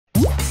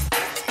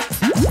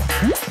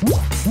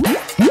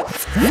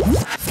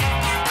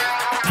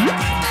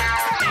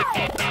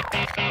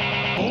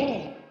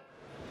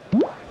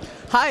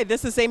Hi,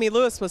 this is Amy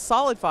Lewis with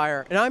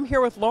Solidfire, and I'm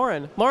here with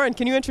Lauren. Lauren,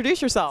 can you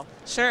introduce yourself?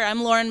 Sure,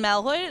 I'm Lauren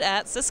Malhoit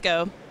at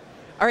Cisco.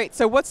 All right,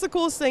 so what's the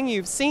coolest thing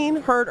you've seen,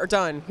 heard, or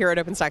done here at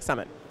OpenStack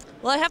Summit?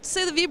 Well, I have to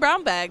say the V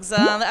Brown bags.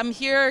 I'm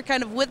here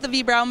kind of with the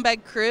V Brown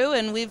bag crew,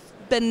 and we've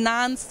been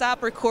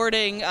non-stop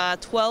recording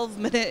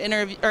 12-minute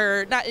interview,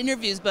 or not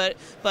interviews, but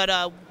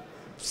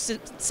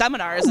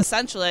seminars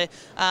essentially,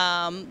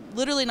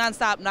 literally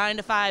non-stop, 9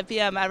 to 5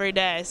 p.m. every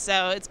day.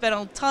 So it's been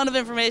a ton of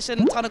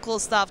information, a ton of cool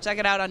stuff. Check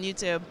it out on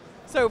YouTube.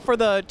 So for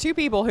the two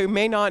people who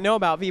may not know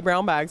about V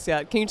Brown bags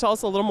yet, can you tell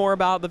us a little more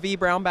about the V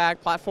Brown bag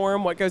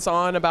platform, what goes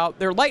on about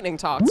their lightning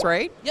talks,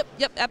 right?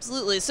 Yep,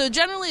 absolutely. So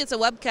generally it's a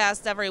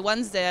webcast every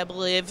Wednesday, I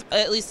believe,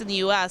 at least in the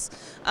U.S.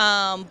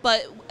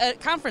 But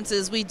at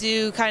conferences we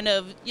do kind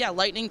of,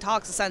 lightning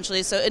talks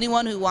essentially. So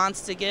anyone who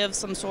wants to give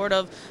some sort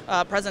of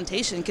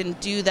presentation can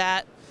do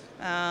that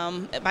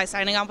by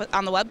signing up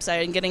on the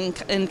website and getting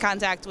in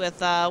contact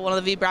with one of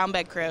the V Brown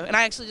bag crew. And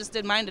I actually just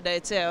did mine today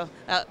too,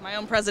 my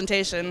own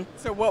presentation.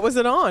 So what was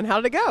it on? How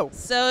did it go?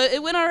 So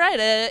it went all right.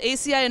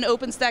 ACI and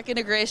OpenStack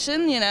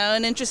integration,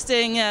 an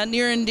interesting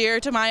near and dear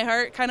to my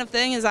heart kind of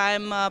thing, as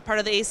I'm part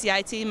of the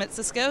ACI team at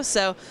Cisco.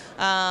 So,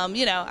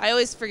 I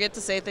always forget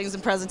to say things in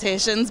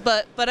presentations,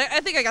 but I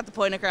think I got the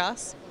point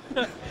across.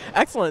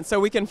 Excellent. So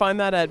we can find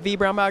that at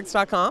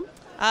vbrownbags.com?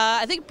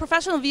 I think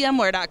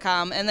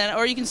professionalvmware.com, and then,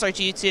 or you can search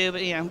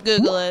YouTube,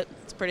 Google it.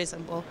 It's pretty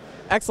simple.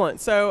 Excellent.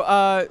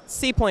 So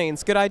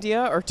seaplanes, good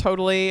idea or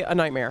totally a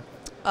nightmare?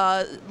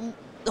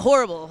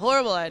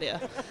 Horrible idea.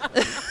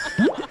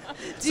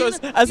 So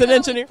as an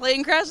engineer,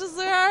 plane crashes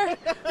there are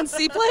in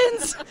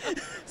seaplanes.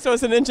 So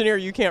as an engineer,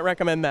 you can't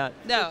recommend that.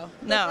 No,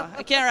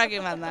 I can't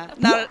recommend that.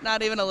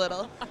 Not even a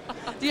little.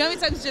 Do you know how many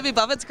times Jimmy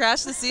Buffett's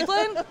crashed the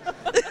seaplane?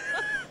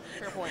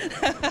 Fair point.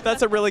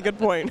 That's a really good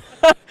point.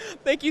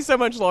 Thank you so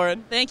much,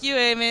 Lauren. Thank you,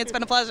 Amy. It's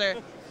been a pleasure.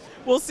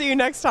 We'll see you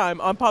next time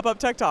on Pop-Up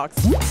Tech Talks.